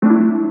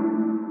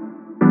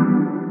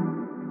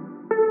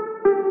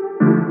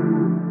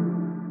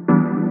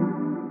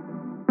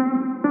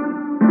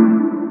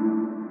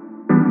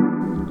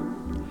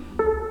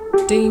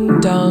Ding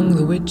dong,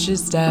 the witch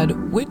is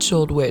dead. Which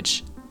old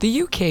witch?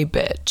 The UK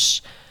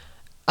bitch.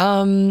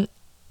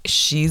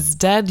 She's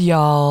dead,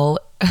 y'all.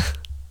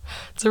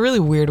 It's a really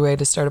weird way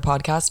to start a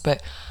podcast,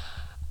 but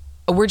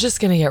we're just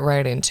gonna get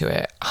right into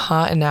it.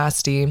 Hot and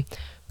nasty.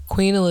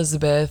 Queen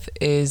Elizabeth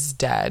is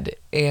dead,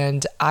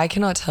 and I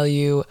cannot tell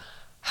you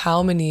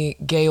how many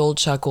gay old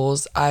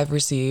chuckles I've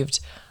received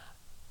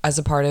as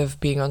a part of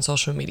being on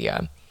social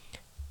media.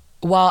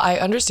 While I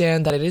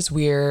understand that it is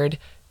weird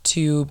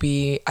to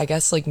be, I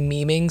guess, like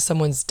memeing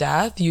someone's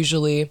death,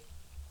 usually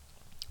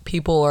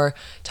people are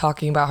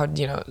talking about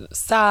how,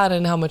 sad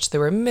and how much they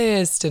were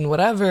missed and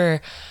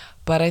whatever.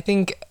 But I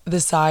think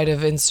the side of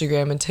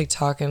Instagram and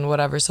TikTok and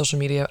whatever social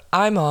media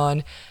I'm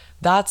on,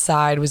 that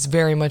side was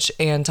very much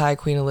anti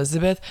Queen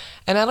Elizabeth.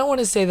 And I don't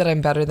want to say that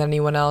I'm better than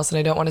anyone else, and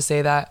I don't want to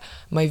say that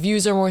my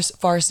views are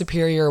far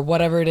superior or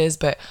whatever it is,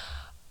 but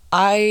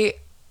I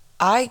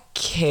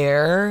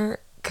care,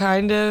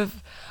 kind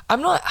of.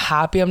 I'm not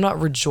happy, I'm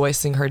not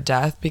rejoicing her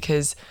death,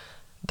 because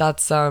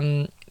that's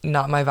not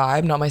my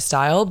vibe, not my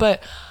style,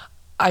 but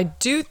I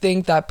do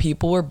think that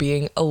people were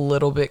being a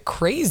little bit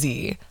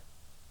crazy.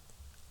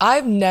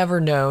 I've never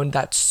known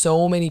that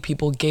so many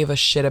people gave a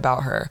shit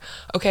about her.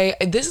 Okay,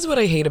 this is what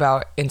I hate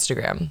about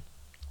Instagram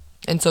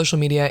and social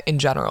media in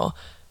general.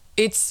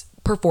 It's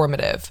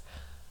performative.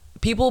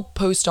 People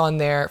post on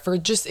there for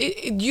just,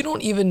 you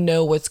don't even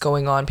know what's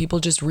going on. People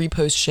just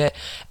repost shit.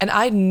 And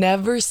I'd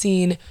never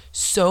seen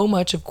so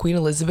much of Queen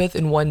Elizabeth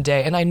in one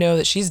day. And I know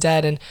that she's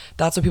dead and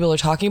that's what people are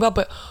talking about,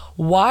 but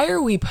why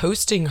are we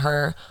posting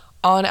her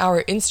on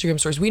our Instagram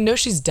stories? We know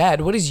she's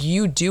dead. What is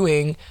you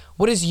doing?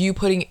 What is you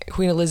putting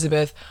Queen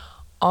Elizabeth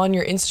on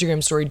your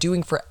Instagram story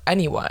doing for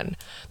anyone?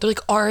 They're like,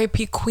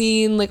 R.I.P.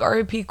 Queen, like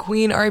R.I.P.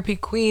 Queen, R.I.P.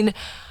 Queen.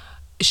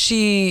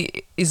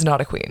 She is not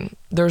a queen.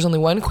 There's only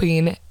one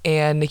queen,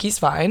 and Nikki's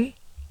fine.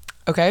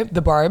 Okay,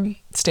 the Barb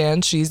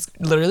stands. She's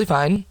literally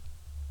fine.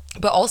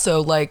 But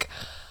also, like,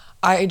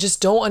 I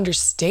just don't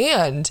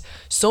understand.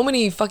 So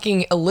many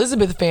fucking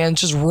Elizabeth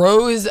fans just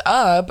rose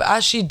up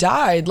as she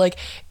died. Like,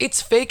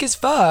 it's fake as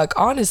fuck,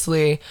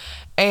 honestly.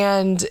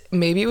 And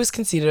maybe it was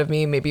conceited of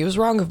me, maybe it was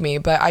wrong of me,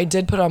 but I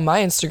did put on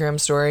my Instagram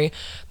story.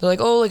 They're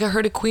like, oh, like I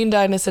heard a queen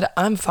died, and I said,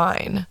 I'm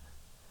fine.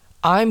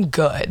 I'm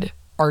good.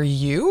 Are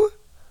you?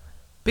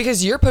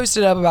 Because you're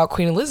posted up about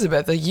Queen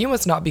Elizabeth, like you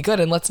must not be good.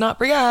 And let's not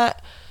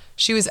forget,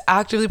 she was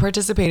actively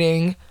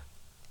participating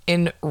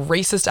in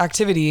racist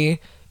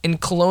activity, in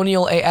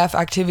colonial AF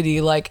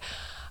activity. Like,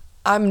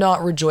 I'm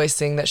not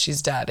rejoicing that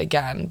she's dead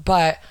again,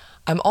 but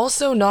I'm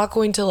also not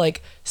going to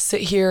like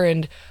sit here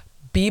and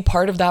be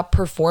part of that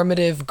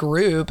performative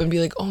group and be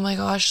like, oh my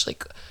gosh,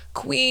 like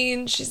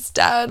Queen, she's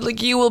dead,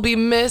 like you will be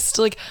missed.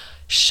 Like,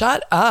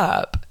 shut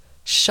up.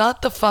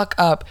 Shut the fuck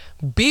up.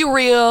 Be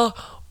real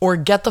or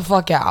get the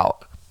fuck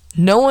out.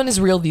 No one is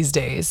real these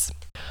days.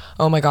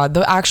 Oh my God.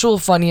 The actual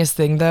funniest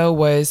thing though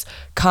was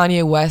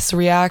Kanye West's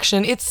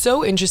reaction. It's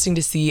so interesting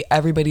to see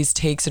everybody's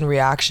takes and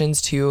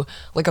reactions to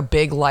like a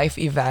big life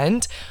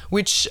event,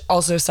 which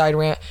also side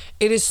rant,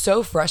 it is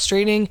so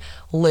frustrating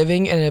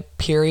living in a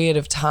period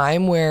of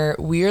time where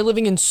we are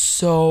living in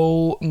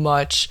so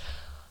much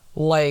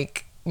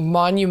like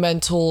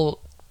monumental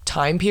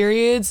time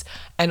periods,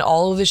 and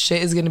all of this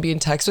shit is going to be in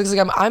textbooks.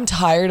 Like I'm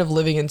tired of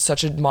living in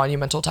such a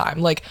monumental time.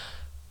 Like,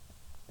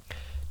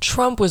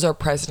 Trump was our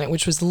president,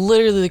 which was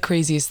literally the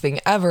craziest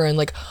thing ever, and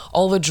like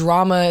all the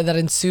drama that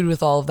ensued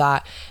with all of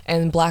that,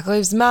 and Black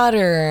Lives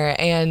Matter,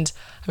 and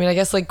I mean, I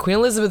guess like Queen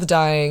Elizabeth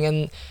dying,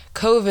 and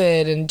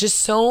COVID, and just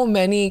so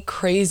many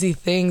crazy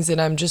things, and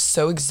I'm just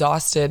so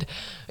exhausted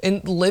in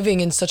living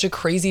in such a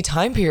crazy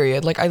time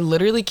period. Like, I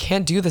literally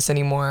can't do this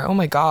anymore. Oh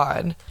my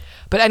God.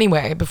 But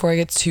anyway, before I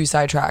get too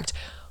sidetracked,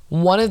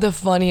 one of the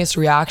funniest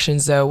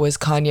reactions though was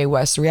Kanye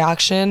West's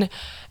reaction.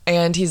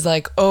 And he's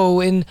like,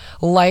 oh, in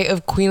light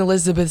of Queen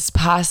Elizabeth's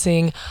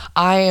passing,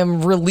 I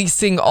am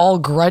releasing all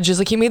grudges.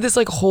 Like, he made this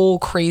like whole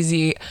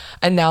crazy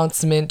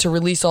announcement to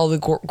release all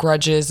the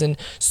grudges and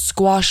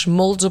squash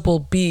multiple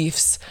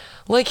beefs.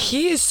 Like,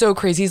 he is so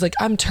crazy. He's like,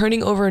 I'm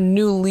turning over a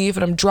new leaf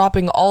and I'm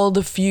dropping all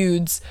the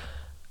feuds.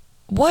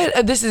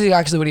 What? This is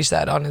actually what he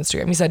said on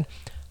Instagram. He said,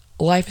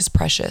 life is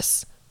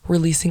precious.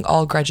 Releasing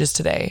all grudges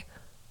today.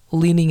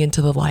 Leaning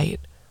into the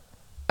light.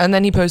 And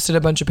then he posted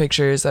a bunch of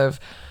pictures of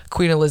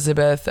Queen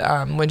Elizabeth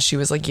when she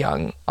was like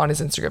young on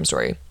his Instagram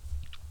story.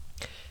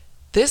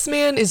 This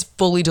man is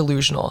fully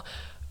delusional.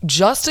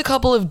 Just a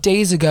couple of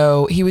days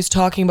ago, he was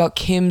talking about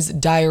Kim's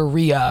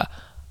diarrhea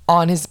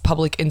on his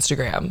public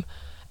Instagram.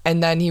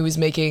 And then he was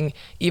making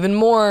even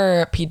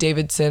more Pete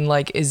Davidson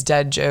like is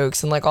dead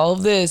jokes and like all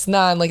of this and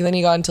that. And like then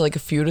he got into like a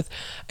feud with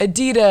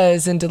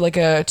Adidas and did like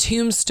a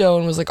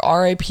tombstone, was like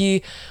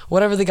RIP,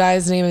 whatever the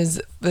guy's name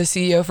is, the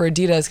CEO for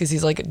Adidas, because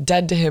he's like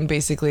dead to him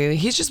basically.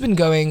 He's just been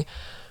going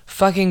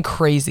fucking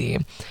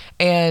crazy.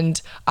 And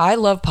I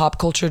love pop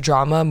culture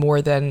drama more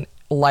than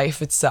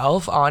life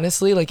itself,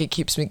 honestly. Like, it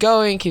keeps me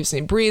going, keeps me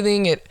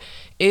breathing. It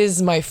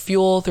is my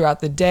fuel throughout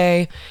the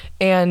day.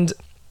 And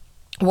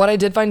what I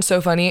did find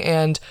so funny,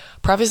 and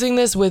prefacing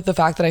this with the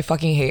fact that I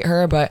fucking hate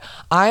her, but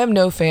I am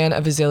no fan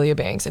of Azealia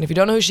Banks. And if you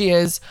don't know who she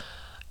is,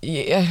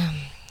 yeah,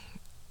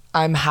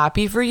 I'm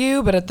happy for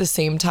you, but at the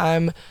same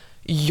time,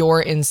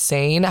 you're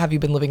insane. Have you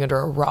been living under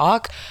a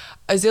rock?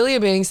 Azalea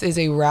Banks is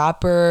a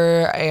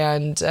rapper,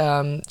 and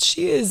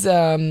she is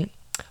a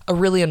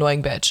really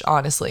annoying bitch,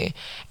 honestly.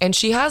 And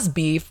she has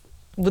beef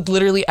with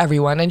literally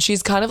everyone. And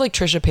she's kind of like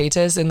Trisha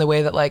Paytas in the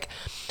way that like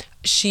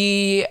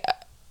she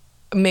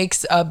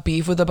makes up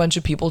beef with a bunch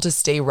of people to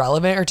stay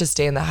relevant or to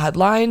stay in the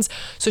headlines.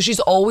 So she's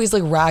always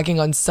like ragging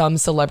on some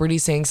celebrity,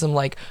 saying some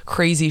like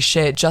crazy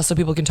shit just so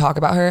people can talk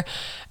about her.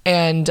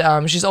 And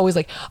she's always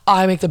like,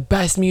 I make the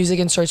best music,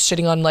 and starts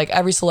shitting on like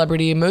every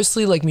celebrity,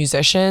 mostly like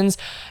musicians.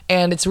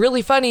 And it's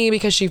really funny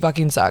because she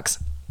fucking sucks.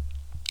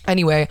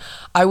 Anyway,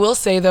 I will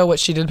say though, what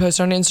she did post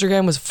on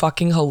Instagram was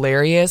fucking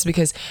hilarious,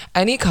 because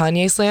any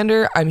Kanye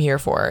slander I'm here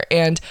for.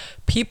 And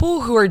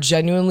people who are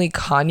genuinely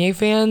Kanye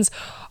fans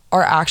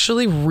are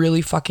actually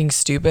really fucking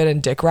stupid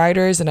and dick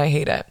riders, and I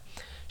hate it.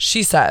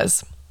 She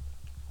says,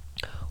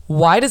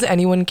 why does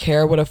anyone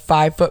care what a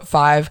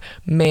 5'5"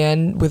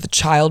 man with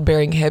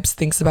childbearing hips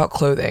thinks about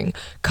clothing?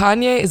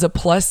 Kanye is a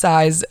plus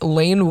size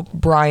Lane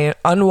Bryant,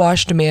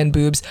 unwashed man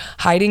boobs,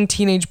 hiding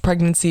teenage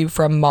pregnancy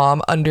from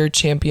mom under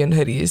Champion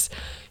hoodies.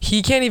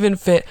 He can't even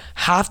fit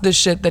half the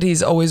shit that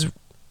he's always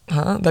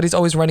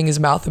running his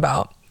mouth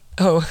about.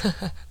 Oh.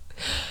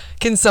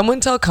 Can someone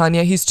tell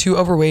Kanye he's too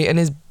overweight and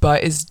his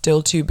butt is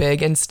still too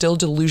big and still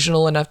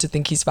delusional enough to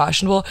think he's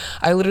fashionable?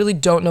 I literally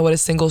don't know what a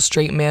single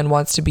straight man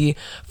wants to be.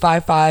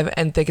 5'5"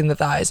 and thick in the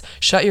thighs.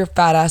 Shut your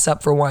fat ass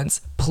up for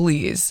once,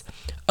 please.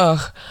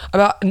 Ugh.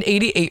 About an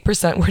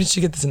 88%, where did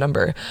she get this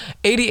number?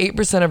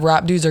 88% of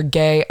rap dudes are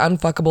gay,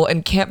 unfuckable,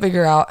 and can't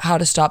figure out how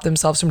to stop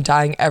themselves from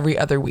dying every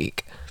other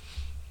week.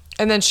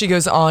 And then she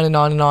goes on and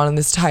on and on in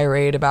this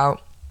tirade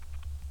about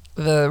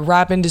the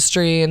rap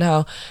industry and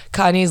how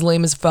Kanye's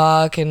lame as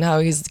fuck, and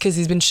how because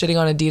he's been shitting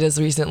on Adidas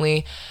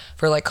recently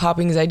for like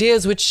copying his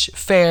ideas, which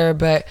fair,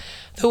 but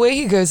the way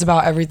he goes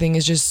about everything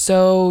is just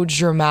so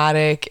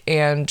dramatic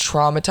and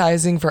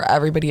traumatizing for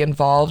everybody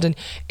involved, and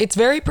it's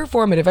very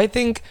performative. I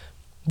think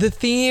the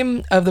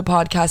theme of the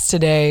podcast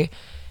today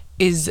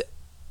is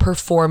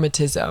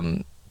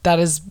performatism. That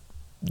is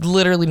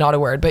literally not a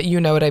word, but you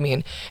know what I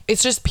mean.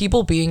 It's just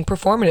people being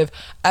performative.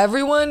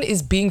 Everyone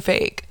is being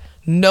fake.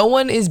 No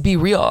one is be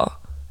real.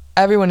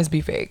 Everyone is be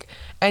fake.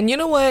 And you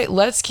know what?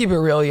 Let's keep it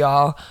real,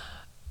 y'all.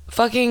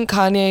 Fucking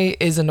Kanye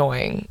is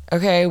annoying.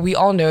 Okay? We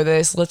all know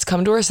this. Let's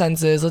come to our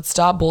senses. Let's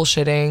stop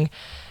bullshitting.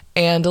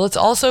 And let's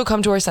also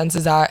come to our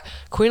senses that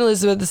Queen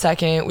Elizabeth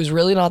II was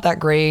really not that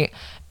great.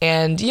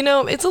 And, you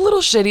know, it's a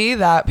little shitty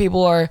that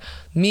people are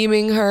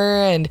memeing her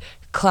and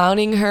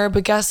clowning her.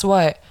 But guess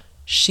what?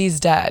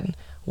 She's dead.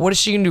 What is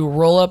she going to do?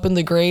 Roll up in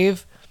the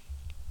grave?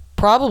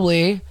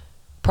 Probably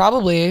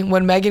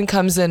when Meghan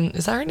comes in.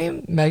 Is that her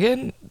name?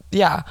 Meghan?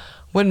 Yeah.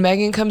 When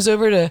Meghan comes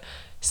over to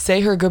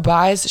say her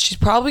goodbyes, she's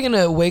probably going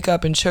to wake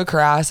up and choke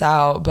her ass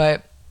out.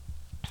 But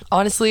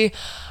honestly,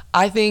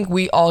 I think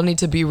we all need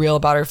to be real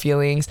about our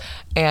feelings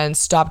and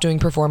stop doing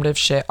performative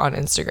shit on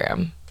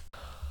Instagram.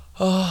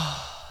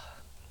 Oh,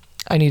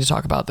 I need to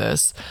talk about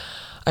this.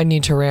 I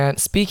need to rant.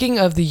 Speaking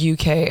of the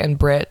UK and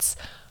Brits,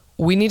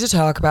 we need to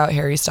talk about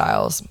Harry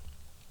Styles.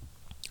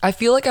 I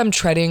feel like I'm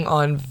treading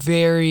on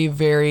very,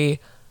 very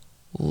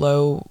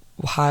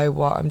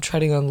I'm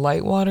treading on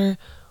light water.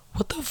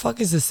 What the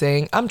fuck is this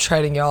saying? I'm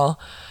treading, y'all.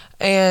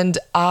 And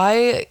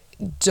I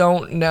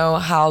don't know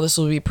how this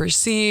will be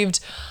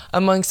perceived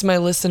amongst my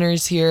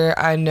listeners here.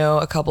 I know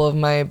a couple of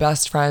my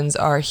best friends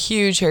are a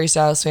huge Harry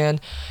Styles fan.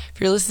 If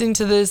you're listening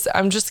to this,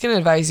 I'm just going to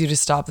advise you to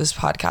stop this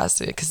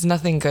podcast, because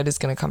nothing good is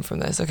going to come from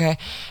this, okay?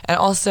 And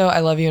also, I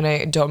love you, and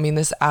I don't mean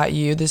this at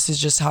you. This is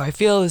just how I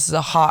feel. This is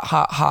a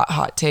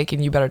hot take,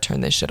 and you better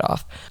turn this shit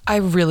off. I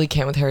really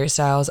can't with Harry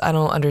Styles. I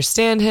don't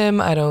understand him.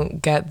 I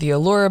don't get the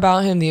allure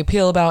about him, the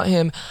appeal about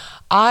him.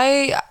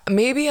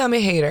 Maybe I'm a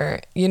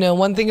hater. You know,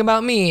 one thing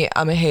about me,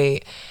 I'm a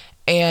hate.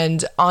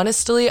 And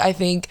honestly, I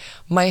think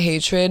my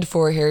hatred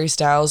for Harry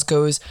Styles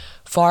goes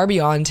far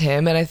beyond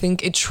him. And I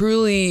think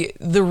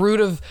the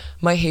root of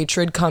my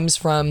hatred comes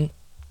from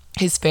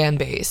his fan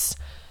base.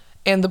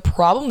 And the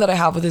problem that I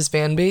have with his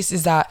fan base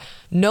is that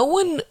no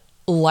one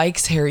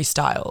likes Harry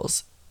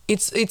Styles.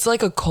 It's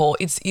like a cult.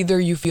 It's either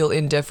you feel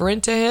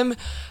indifferent to him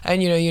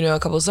and you know a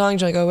couple of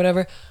songs, you're like, oh,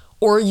 whatever,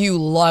 or you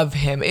love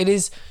him. It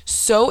is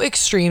so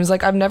extremes.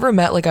 Like, I've never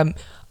met like a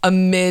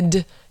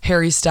mid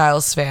Harry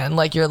Styles fan.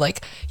 Like, you're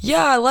like,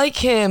 yeah, I like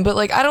him, but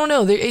like, I don't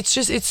know. It's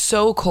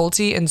so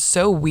culty and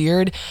so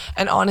weird.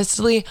 And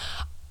honestly,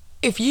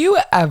 if you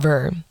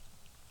ever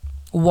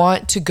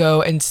want to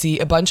go and see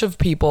a bunch of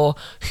people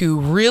who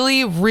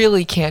really,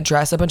 really can't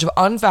dress, a bunch of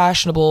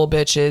unfashionable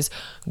bitches,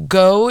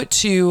 go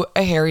to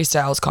a Harry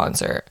Styles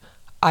concert.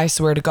 I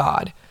swear to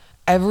God,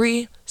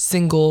 every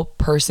single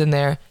person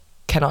there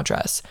cannot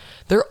dress.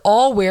 They're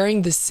all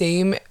wearing the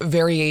same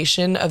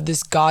variation of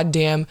this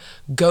goddamn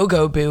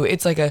go-go boot.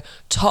 It's like a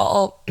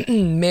tall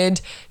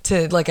mid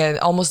to like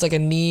almost like a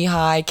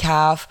knee-high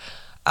calf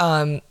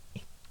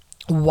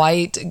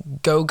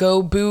white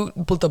go-go boot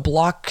with the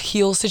block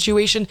heel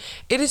situation.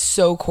 It is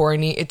so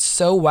corny. It's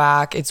so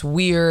whack. It's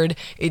weird.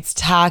 It's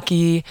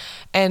tacky.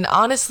 And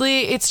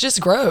honestly, it's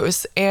just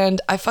gross.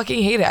 And I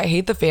fucking hate it. I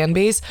hate the fan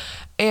base.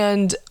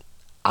 And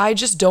I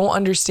just don't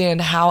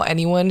understand how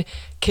anyone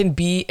can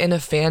be in a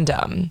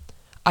fandom.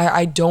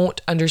 I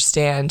don't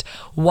understand.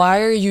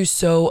 Why are you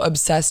so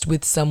obsessed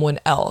with someone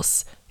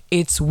else?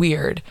 It's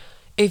weird.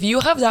 If you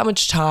have that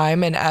much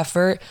time and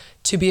effort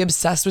to be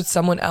obsessed with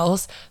someone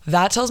else,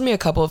 that tells me a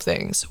couple of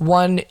things.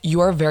 One, you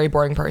are a very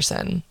boring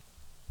person.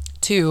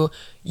 Two,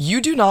 you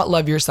do not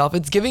love yourself.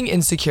 It's giving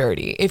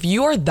insecurity. If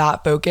you are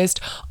that focused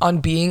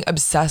on being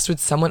obsessed with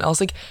someone else,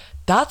 like,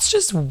 that's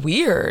just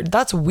weird.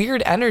 That's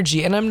weird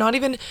energy. And I'm not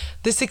even,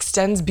 this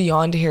extends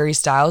beyond Harry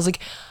Styles. Like,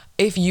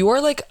 if you are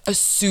like a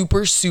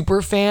super,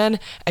 super fan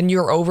and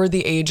you're over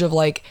the age of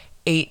like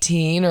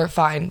 18 or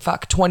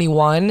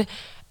 21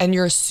 and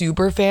you're a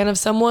super fan of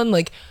someone,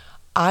 like,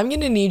 I'm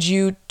going to need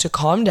you to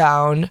calm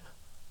down,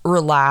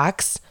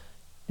 relax,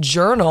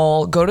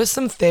 journal, go to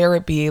some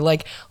therapy,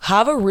 like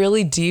have a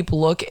really deep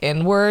look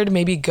inward,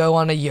 maybe go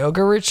on a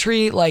yoga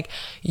retreat. Like,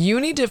 you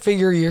need to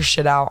figure your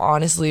shit out,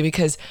 honestly,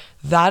 because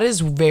that is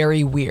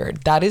very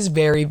weird. That is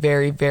very,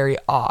 very, very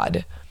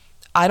odd.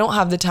 I don't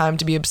have the time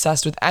to be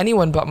obsessed with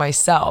anyone but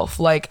myself.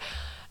 Like,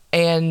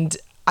 and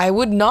I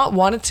would not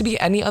want it to be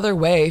any other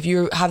way. If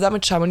you have that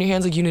much time on your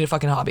hands, like, you need a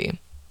fucking hobby.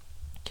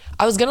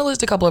 I was going to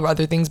list a couple of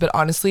other things, but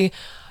honestly,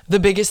 the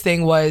biggest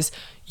thing was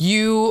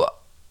you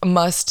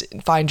must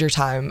find your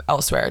time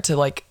elsewhere to,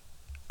 like,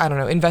 I don't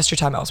know, invest your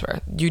time elsewhere.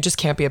 You just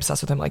can't be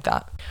obsessed with him like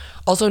that.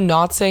 Also,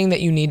 not saying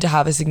that you need to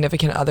have a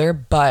significant other,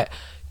 but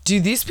do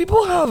these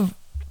people have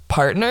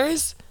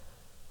partners?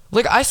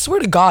 Like, I swear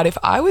to God, if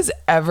I was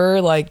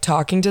ever like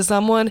talking to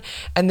someone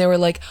and they were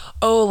like,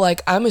 oh,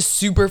 like, I'm a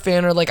super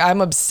fan, or like, I'm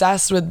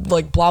obsessed with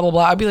like blah, blah,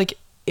 blah, I'd be like,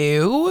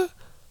 ew.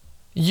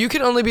 You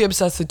can only be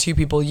obsessed with two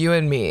people, you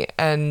and me.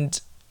 And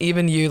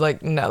even you,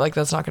 like, no, like,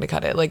 that's not going to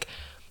cut it. Like,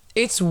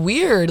 it's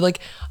weird. Like,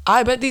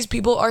 I bet these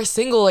people are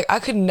single. Like, I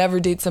could never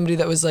date somebody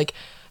that was like,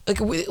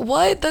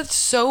 what? That's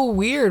so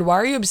weird. Why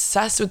are you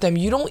obsessed with them?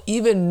 You don't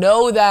even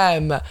know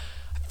them. I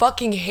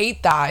fucking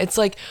hate that. It's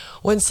like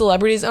when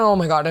celebrities, and oh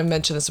my God, I've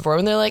mentioned this before,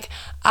 when they're like,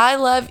 I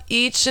love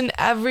each and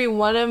every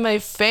one of my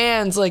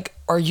fans. Like,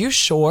 are you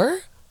sure?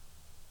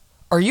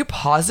 Are you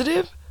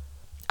positive?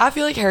 I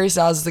feel like Harry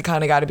Styles is the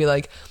kind of guy to be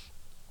like,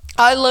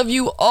 I love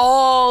you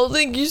all.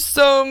 Thank you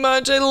so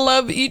much. I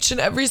love each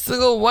and every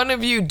single one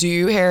of you. Do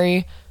you,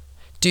 Harry?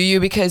 Do you?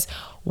 Because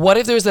what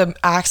if there was an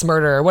axe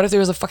murderer? What if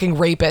there was a fucking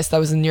rapist that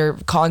was in your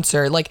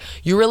concert? Like,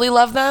 you really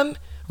love them?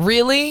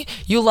 Really?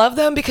 You love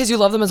them because you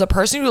love them as a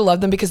person? You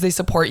love them because they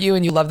support you,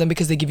 and you love them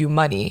because they give you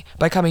money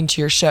by coming to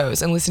your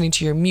shows and listening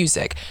to your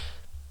music?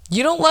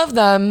 You don't love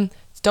them.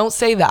 Don't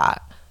say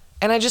that.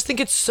 And I just think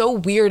it's so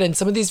weird. And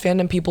some of these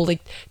fandom people, like,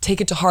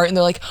 take it to heart and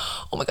they're like,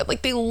 oh my God,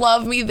 like, they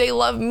love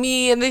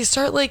me. And they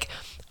start like,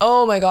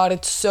 oh my God,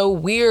 it's so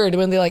weird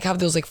when they like have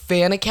those like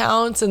fan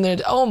accounts and they're,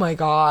 oh my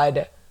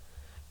God,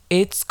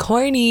 it's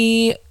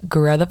corny.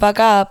 Grow the fuck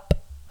up.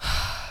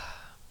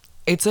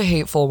 It's a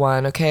hateful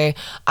one, okay?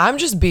 I'm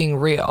just being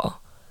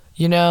real.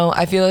 You know,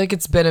 I feel like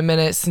it's been a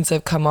minute since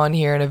I've come on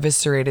here and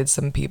eviscerated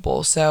some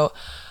people. So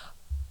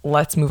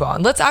let's move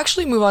on. Let's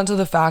actually move on to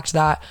the fact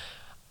that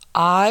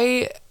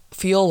I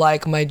feel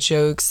like my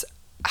jokes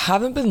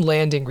haven't been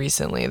landing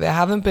recently. They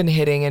haven't been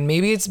hitting, and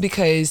maybe it's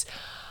because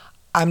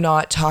I'm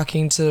not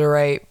talking to the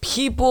right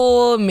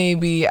people.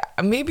 Maybe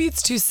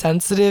it's too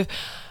sensitive.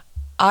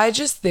 I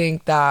just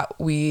think that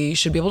we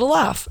should be able to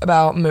laugh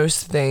about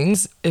most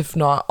things, if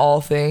not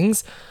all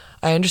things.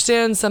 I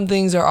understand some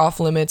things are off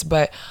limits,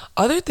 but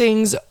other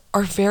things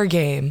are fair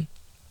game.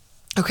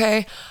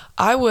 Okay?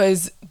 I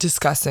was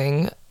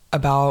discussing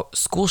about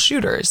school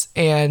shooters,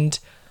 and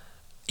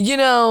you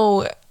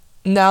know,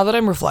 now that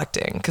I'm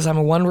reflecting, because I'm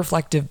a one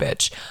reflective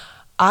bitch,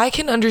 I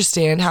can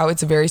understand how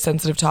it's a very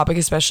sensitive topic,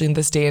 especially in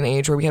this day and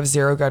age where we have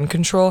zero gun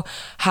control,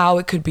 how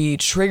it could be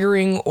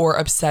triggering or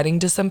upsetting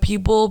to some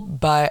people,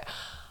 but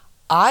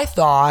I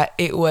thought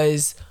it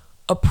was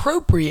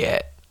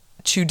appropriate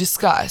to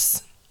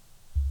discuss.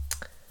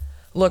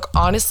 Look,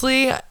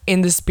 honestly,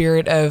 in the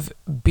spirit of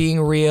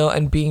being real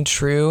and being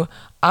true,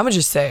 I'm gonna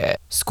just say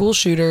it. School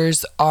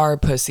shooters are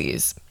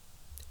pussies.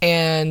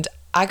 And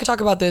I could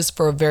talk about this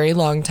for a very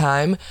long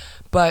time,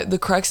 but the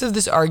crux of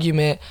this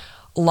argument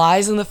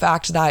lies in the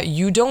fact that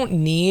you don't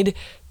need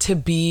to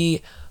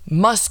be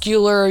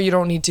muscular, you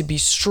don't need to be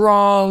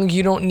strong,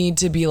 you don't need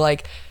to be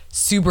like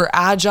super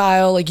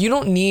agile, like you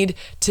don't need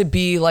to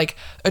be like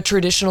a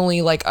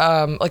traditionally like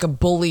a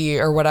bully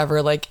or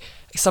whatever, like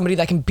somebody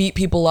that can beat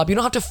people up. You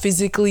don't have to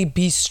physically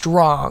be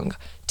strong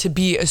to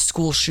be a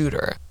school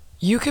shooter.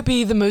 You could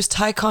be the most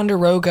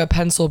Ticonderoga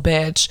pencil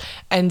bitch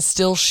and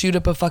still shoot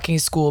up a fucking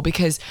school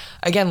because,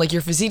 again, like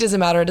your physique doesn't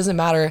matter. It doesn't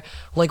matter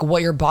like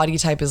what your body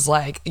type is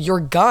like.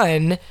 Your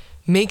gun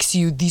makes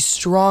you the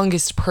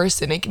strongest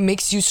person. It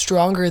makes you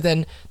stronger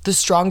than the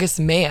strongest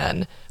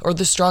man or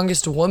the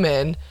strongest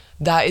woman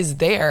that is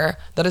there,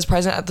 that is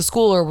present at the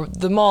school or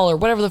the mall or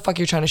whatever the fuck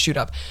you're trying to shoot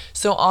up.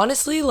 So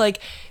honestly, like,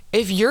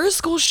 if you're a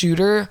school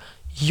shooter,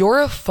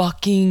 you're a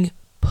fucking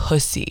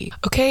pussy,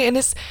 okay? And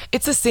it's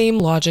the same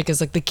logic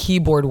as like the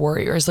keyboard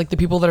warriors, like the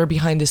people that are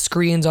behind the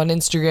screens on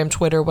Instagram,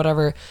 Twitter,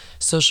 whatever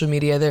social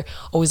media. They're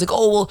always like,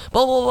 oh well,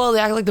 blah blah blah. They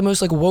act like the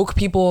most like woke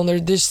people, and they're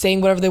just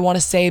saying whatever they want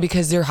to say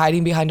because they're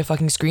hiding behind a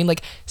fucking screen.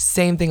 Like,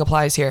 same thing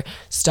applies here.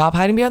 Stop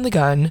hiding behind the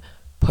gun,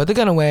 put the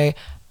gun away,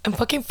 and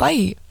fucking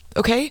fight,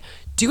 okay?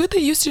 Do what they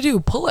used to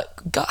do.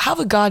 Have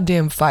a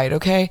goddamn fight,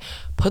 okay?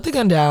 Put the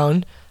gun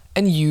down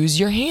and use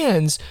your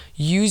hands,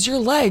 use your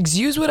legs,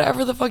 use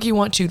whatever the fuck you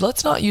want to.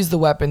 Let's not use the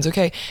weapons,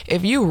 okay?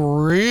 If you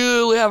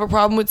really have a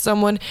problem with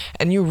someone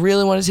and you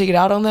really want to take it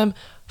out on them,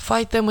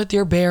 fight them with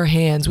your bare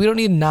hands. We don't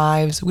need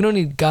knives. We don't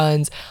need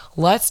guns.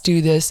 Let's do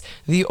this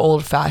the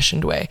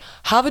old-fashioned way.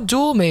 Have a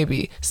duel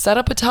maybe. Set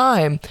up a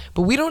time.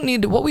 But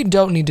what we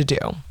don't need to do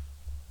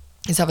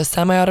is have a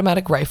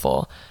semi-automatic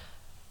rifle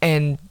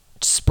and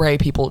spray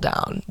people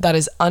down. That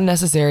is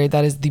unnecessary.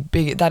 That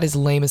is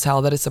lame as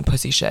hell. That is some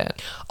pussy shit.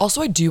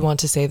 Also, I do want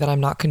to say that I'm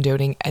not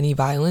condoning any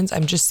violence.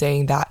 I'm just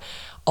saying that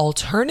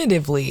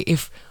alternatively,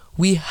 if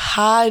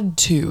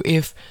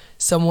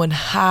someone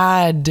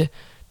had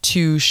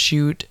to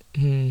shoot,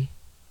 okay,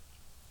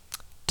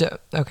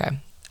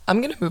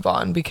 I'm gonna move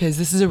on because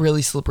this is a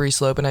really slippery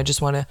slope, and I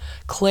just want to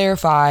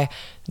clarify: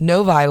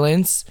 no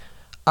violence,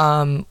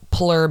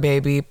 plur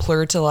baby,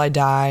 plur till I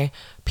die.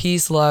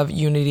 Peace, love,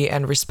 unity,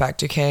 and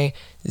respect, okay?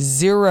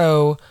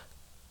 Zero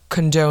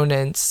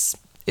condonance.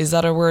 Is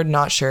that a word?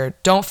 Not sure.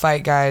 Don't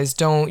fight, guys.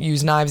 Don't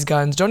use knives,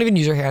 guns. Don't even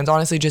use your hands.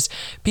 Honestly, just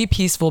be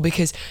peaceful,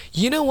 because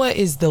you know what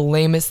is the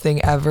lamest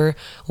thing ever?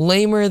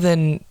 Lamer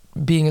than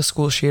being a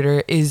school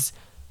shooter is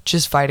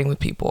just fighting with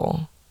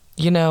people.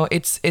 You know,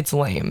 it's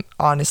lame,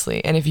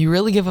 honestly. And if you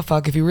really give a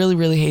fuck, if you really,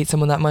 really hate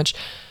someone that much,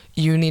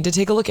 you need to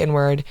take a look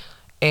inward,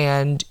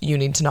 and you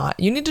need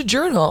to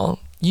journal.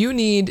 You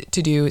need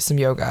to do some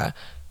yoga,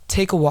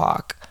 take a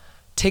walk,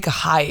 take a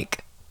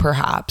hike,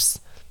 perhaps.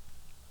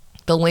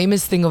 The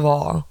lamest thing of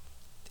all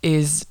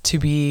is to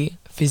be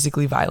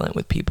physically violent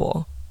with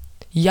people.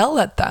 Yell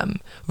at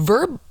them.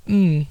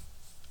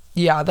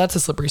 Yeah, that's a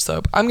slippery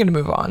slope. I'm going to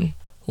move on.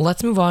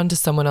 Let's move on to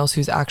someone else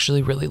who's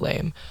actually really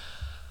lame.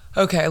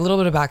 Okay, a little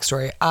bit of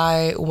backstory.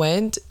 I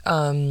went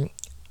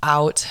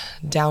out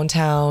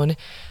downtown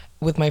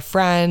with my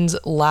friends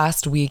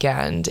last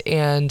weekend,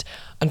 and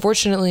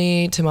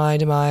unfortunately, to my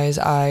demise,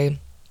 I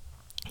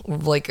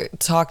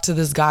talked to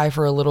this guy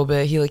for a little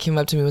bit. He came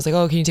up to me and was like,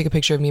 oh, can you take a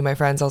picture of me and my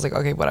friends? I was like,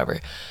 okay,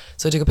 whatever.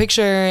 So I took a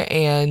picture,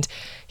 and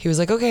he was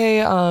like, okay.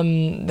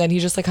 Then he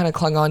just kind of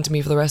clung on to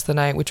me for the rest of the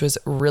night, which was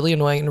really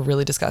annoying and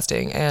really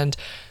disgusting. And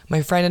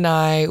my friend and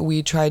I,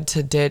 we tried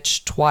to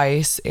ditch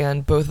twice,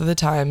 and both of the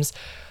times,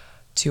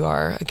 to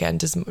our, again,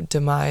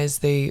 demise,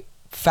 they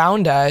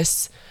found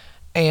us,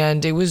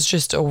 and it was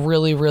just a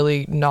really,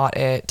 really not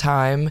it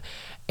time.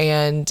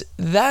 And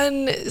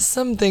then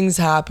some things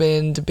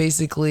happened.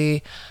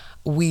 Basically,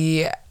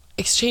 we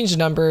exchanged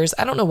numbers.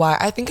 I don't know why.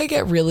 I think I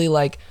get really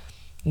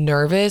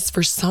nervous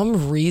for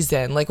some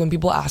reason. When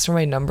people ask for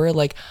my number,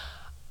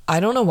 I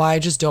don't know why I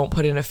just don't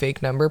put in a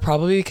fake number.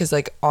 Probably because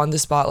on the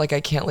spot,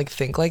 I can't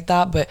think like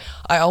that. But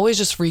I always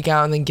just freak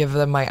out and then give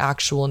them my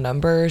actual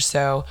number.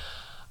 So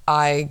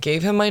I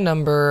gave him my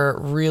number,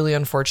 really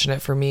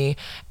unfortunate for me.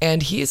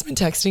 And he has been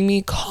texting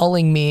me,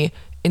 calling me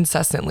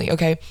incessantly.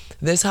 Okay.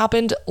 This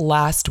happened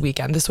last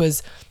weekend. This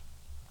was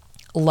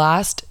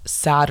last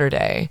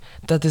Saturday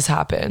that this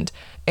happened.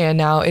 And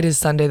now it is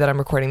Sunday that I'm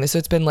recording this. So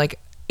it's been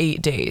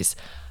 8 days.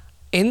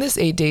 In this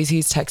 8 days,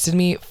 he's texted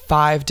me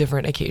 5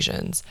 different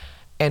occasions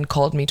and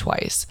called me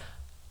twice.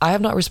 I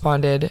have not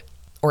responded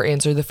or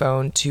answered the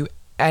phone to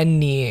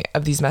any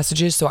of these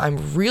messages. So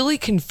I'm really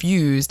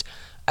confused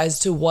as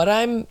to what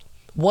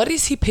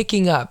is he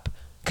picking up?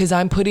 Because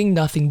I'm putting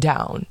nothing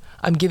down.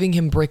 I'm giving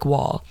him brick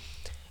wall.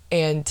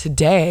 And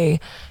today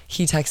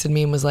he texted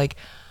me and was like,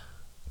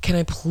 can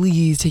I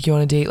please take you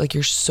on a date?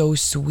 You're so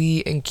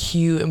sweet and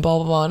cute and blah,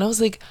 blah, blah. And I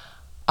was like,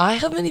 I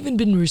haven't even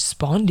been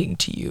responding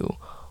to you.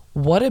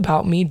 What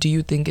about me do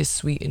you think is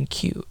sweet and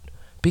cute?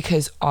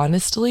 Because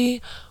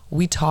honestly,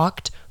 we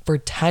talked for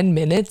 10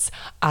 minutes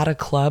at a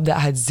club that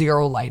had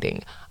 0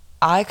 lighting.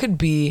 I could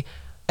be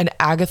an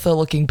Agatha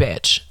looking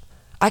bitch.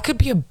 I could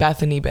be a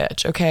Bethany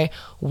bitch, okay?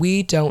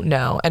 We don't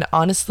know. And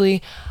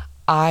honestly,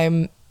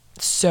 I'm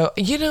so,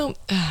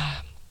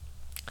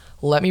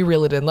 let me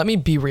reel it in. Let me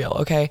be real,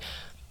 okay?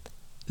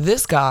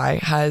 This guy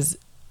has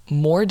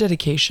more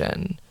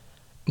dedication,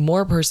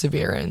 more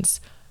perseverance,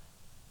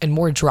 and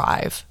more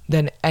drive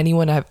than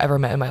anyone I've ever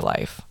met in my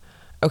life.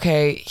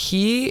 Okay?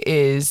 He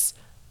is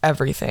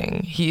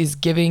everything. He is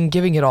giving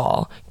it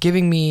all,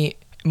 giving me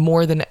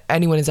more than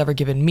anyone has ever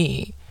given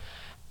me.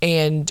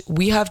 And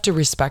we have to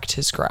respect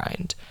his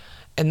grind.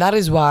 And that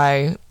is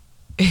why,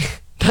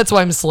 that's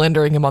why I'm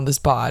slandering him on this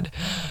pod.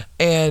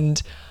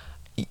 And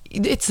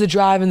it's the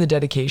drive and the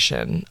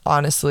dedication,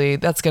 honestly,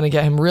 that's going to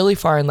get him really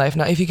far in life.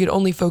 Now, if he could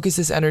only focus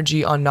his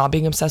energy on not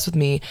being obsessed with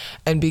me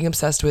and being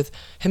obsessed with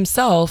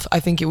himself, I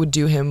think it would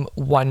do him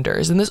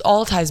wonders. And this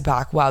all ties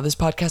back. Wow, this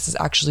podcast is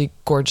actually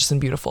gorgeous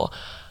and beautiful.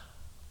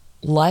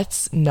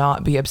 Let's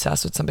not be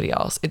obsessed with somebody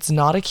else. It's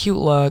not a cute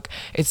look.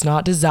 It's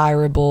not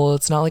desirable.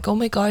 It's not like, oh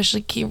my gosh,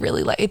 like he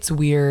really like, it's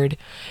weird.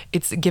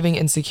 It's giving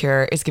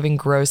insecure. It's giving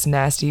gross,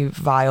 nasty,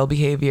 vile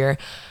behavior.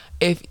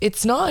 If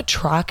it's not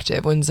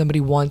attractive when somebody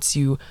wants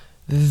you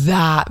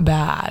that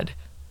bad,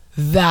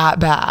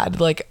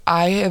 like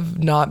I have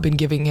not been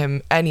giving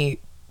him any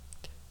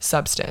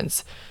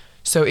substance.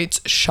 So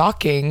it's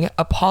shocking,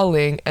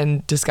 appalling,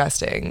 and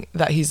disgusting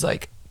that he's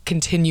like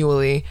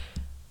continually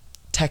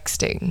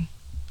texting.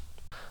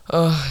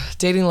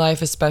 Dating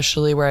life,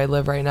 especially where I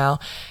live right now,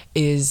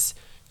 is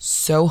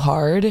so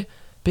hard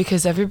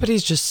because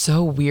everybody's just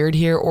so weird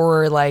here,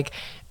 or like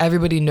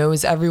everybody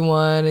knows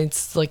everyone.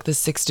 It's like the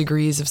 6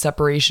 degrees of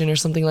separation or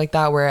something like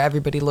that, where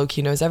everybody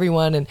low-key knows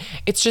everyone, and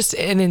it's just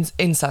an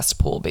incest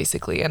pool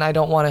basically. And I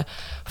don't want to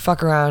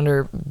fuck around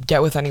or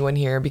get with anyone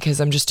here because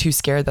I'm just too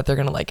scared that they're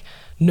gonna like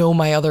know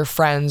my other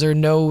friends or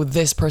know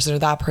this person or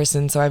that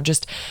person. So I've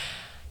just,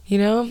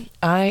 I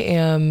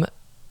am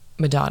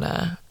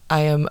Madonna.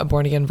 I am a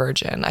born-again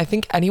virgin. I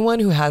think anyone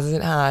who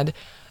hasn't had,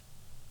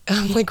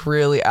 I'm like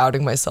really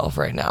outing myself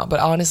right now, but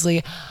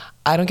honestly,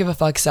 I don't give a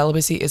fuck.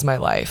 Celibacy is my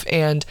life.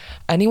 And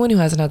anyone who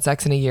hasn't had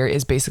sex in a year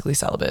is basically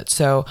celibate.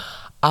 So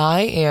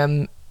I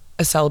am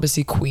a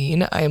celibacy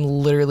queen. I am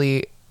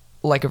literally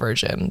like a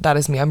virgin. That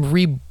is me. I'm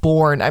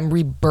reborn. I'm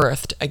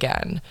rebirthed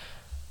again.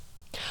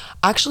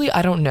 Actually,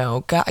 I don't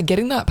know.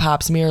 Getting that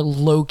pap smear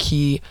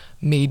low-key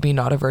made me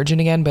not a virgin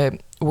again, but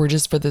we're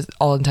just, for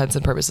all intents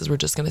and purposes, we're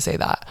just going to say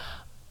that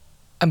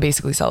I'm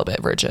basically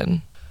celibate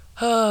virgin.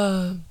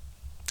 I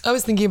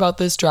was thinking about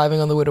this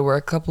driving on the way to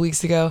work a couple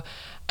weeks ago,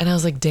 and I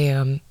was like,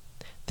 damn,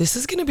 this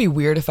is going to be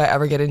weird if I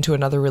ever get into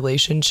another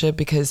relationship,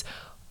 because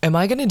am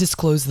I going to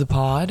disclose the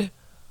pod?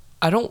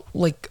 I don't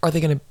like, are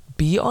they going to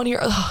be on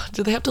here?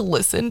 Do they have to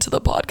listen to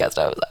the podcast?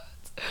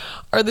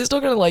 Are they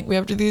still going to like me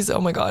after these?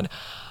 Oh my God.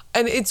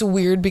 And it's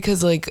weird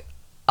because like,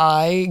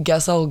 I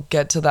guess I'll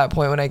get to that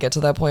point when I get to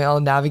that point. I'll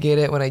navigate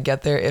it when I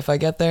get there, if I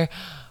get there.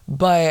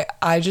 But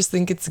I just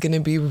think it's going to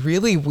be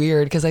really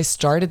weird because I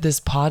started this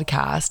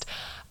podcast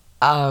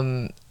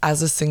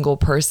as a single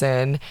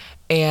person,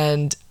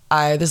 and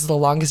this is the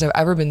longest I've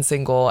ever been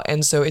single.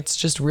 And so it's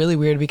just really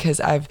weird because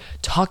I've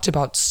talked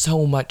about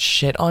so much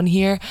shit on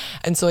here.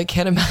 And so I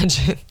can't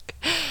imagine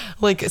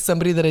like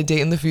somebody that I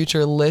date in the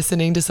future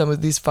listening to some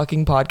of these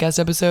fucking podcast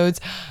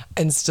episodes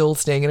and still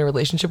staying in a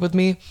relationship with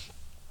me.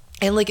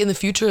 And like in the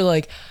future,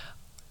 like,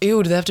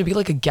 ew, do they have to be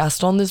like a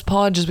guest on this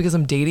pod just because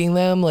I'm dating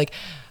them? Like,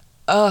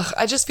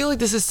 I just feel like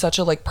this is such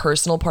a like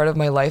personal part of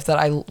my life that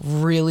I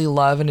really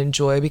love and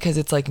enjoy because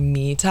it's like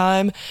me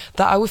time,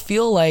 that I would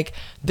feel like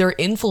they're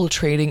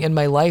infiltrating in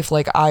my life.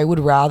 Like I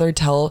would rather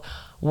tell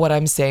what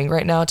I'm saying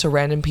right now to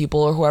random people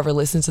or whoever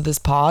listens to this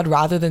pod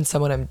rather than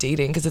someone I'm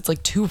dating, because it's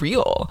like too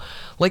real.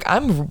 Like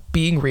I'm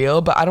being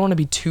real, but I don't want to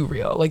be too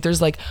real. Like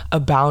there's like a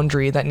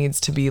boundary that needs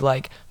to be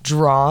like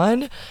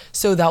drawn.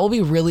 So that will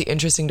be really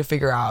interesting to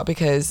figure out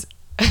because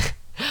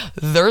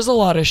there's a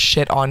lot of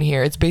shit on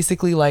here. It's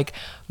basically like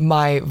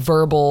my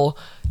verbal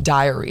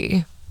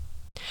diary.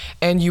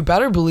 And you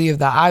better believe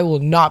that I will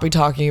not be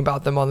talking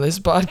about them on this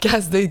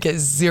podcast. They get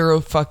zero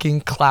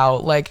fucking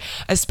clout, like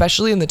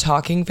especially in the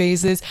talking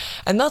phases.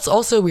 And that's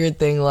also a weird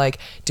thing. Like,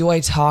 do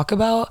I talk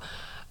about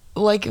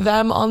like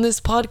them on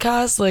this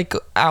podcast? Like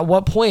at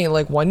what point?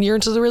 Like 1 year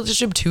into the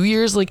relationship, 2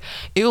 years? Like,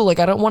 ew, like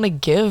I don't want to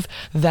give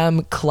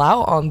them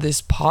clout on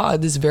this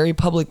pod, this very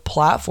public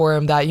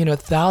platform that,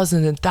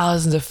 thousands and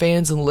thousands of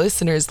fans and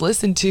listeners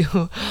listen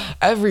to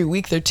every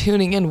week. They're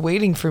tuning in,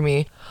 waiting for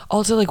me.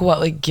 Also, like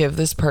what? Like give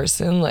this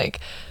person like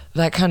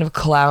that kind of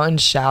clout and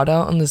shout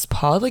out on this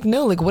pod? Like,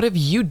 no, like what have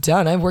you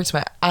done? I've worked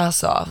my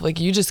ass off. Like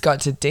you just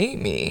got to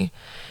date me.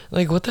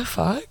 Like what the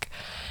fuck?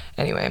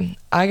 Anyway,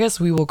 I guess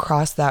we will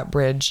cross that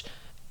bridge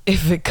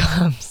if it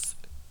comes.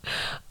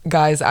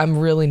 Guys, I'm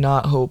really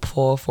not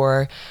hopeful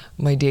for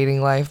my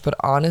dating life, but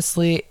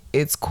honestly,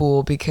 it's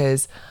cool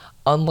because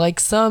unlike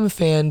some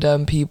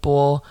fandom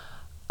people,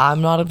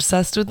 I'm not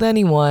obsessed with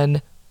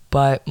anyone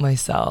but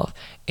myself.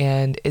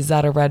 And is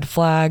that a red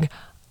flag?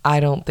 I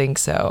don't think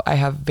so. I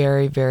have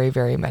very, very,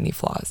 very many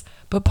flaws.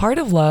 But part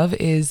of love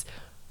is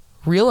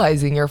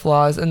realizing your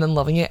flaws and then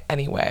loving it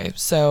anyway.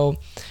 So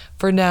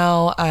for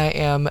now, I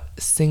am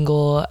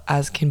single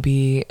as can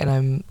be, and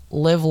I'm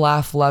live,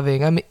 laugh,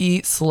 loving. I'm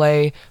eat,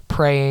 slay,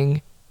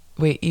 praying.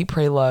 Wait, eat,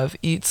 pray, love.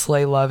 Eat,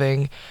 slay,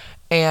 loving.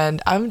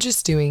 And I'm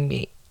just doing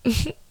me.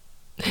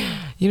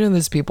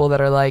 Those people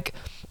that are like,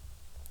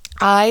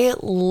 I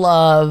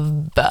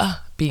love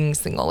being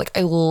single. Like,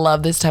 I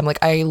love this time.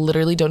 Like, I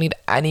literally don't need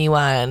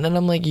anyone. And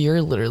I'm like,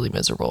 you're literally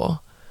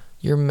miserable.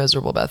 You're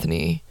miserable,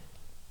 Bethany.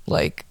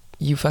 Like,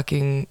 you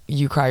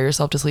cry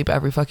yourself to sleep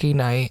every fucking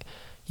night.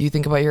 You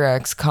think about your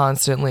ex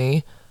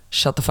constantly.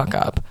 Shut the fuck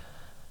up.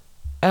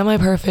 Am I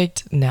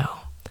perfect? No.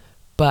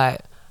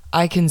 But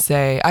I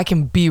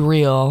can be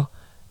real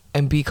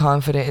and be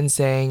confident in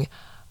saying,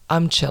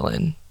 I'm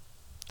chilling.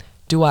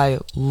 Do I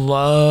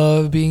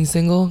love being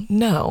single?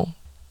 No.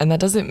 And that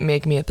doesn't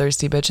make me a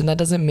thirsty bitch, and that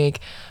doesn't make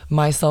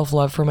my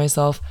self-love for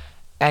myself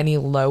any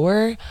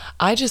lower.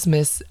 I just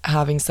miss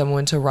having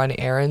someone to run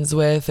errands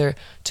with or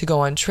to go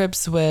on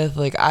trips with.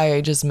 Like,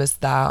 I just miss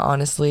that,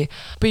 honestly.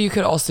 But you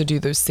could also do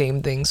those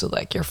same things with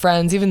like your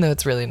friends, even though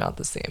it's really not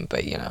the same.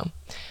 But you know,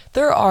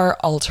 there are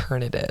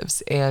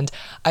alternatives, and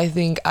I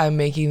think I'm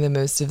making the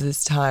most of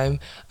this time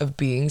of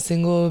being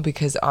single,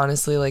 because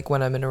honestly, like,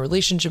 when I'm in a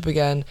relationship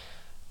again,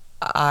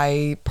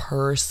 I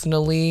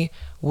personally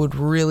would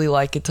really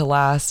like it to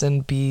last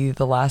and be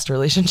the last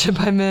relationship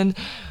I'm in,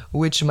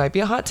 which might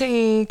be a hot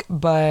take,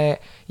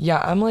 but yeah,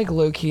 I'm like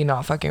low-key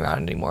not fucking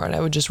around anymore, and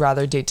I would just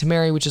rather date to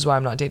marry, which is why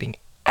I'm not dating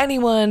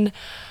anyone.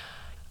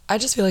 I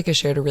just feel like I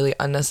shared a really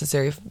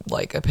unnecessary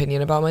like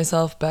opinion about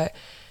myself, but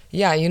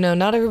yeah, you know,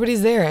 not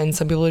everybody's there, and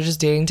some people are just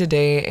dating to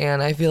date,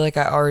 and I feel like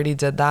I already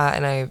did that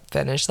and I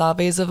finished that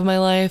phase of my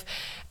life,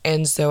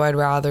 and so I'd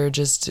rather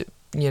just,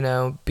 you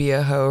know, be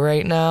a hoe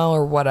right now,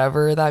 or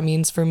whatever that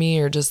means for me,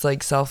 or just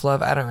like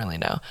self-love. I don't really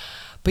know.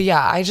 But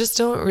yeah, I just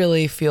don't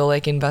really feel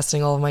like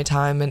investing all of my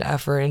time and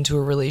effort into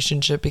a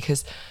relationship,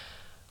 because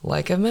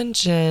like I've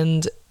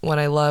mentioned, when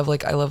I love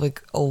like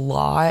a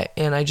lot,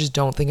 and I just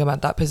don't think I'm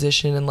at that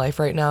position in life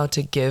right now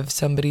to give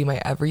somebody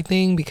my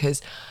everything, because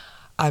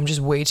I'm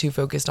just way too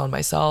focused on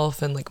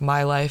myself and like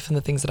my life and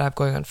the things that I have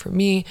going on for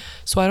me.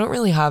 So I don't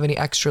really have any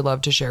extra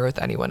love to share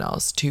with anyone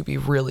else, to be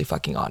really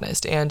fucking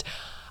honest. And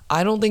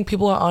I don't think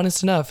people are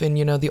honest enough. And,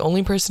 you know, the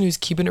only person who's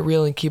keeping it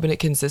real and keeping it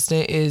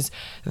consistent is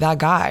that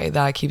guy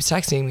that keeps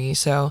texting me.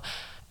 So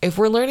if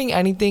we're learning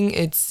anything,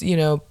 it's, you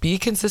know, be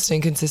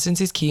consistent.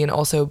 Consistency is key. And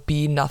also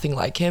be nothing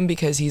like him,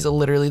 because he's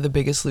literally the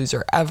biggest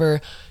loser ever.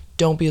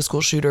 Don't be a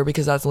school shooter,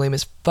 because that's lame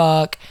as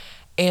fuck.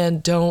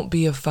 And don't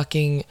be a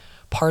fucking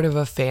part of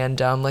a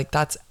fandom. Like,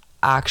 that's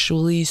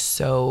actually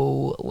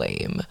so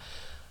lame.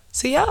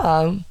 So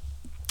yeah,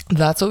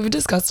 that's what we've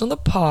discussed on the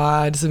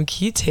pod. Some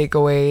key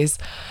takeaways.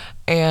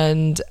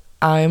 And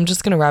I'm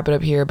just gonna wrap it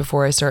up here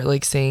before I start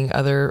like saying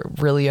other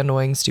really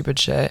annoying stupid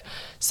shit.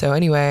 So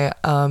anyway,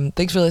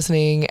 thanks for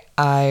listening.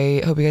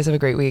 I hope you guys have a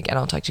great week, and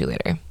I'll talk to you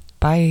later.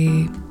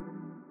 Bye.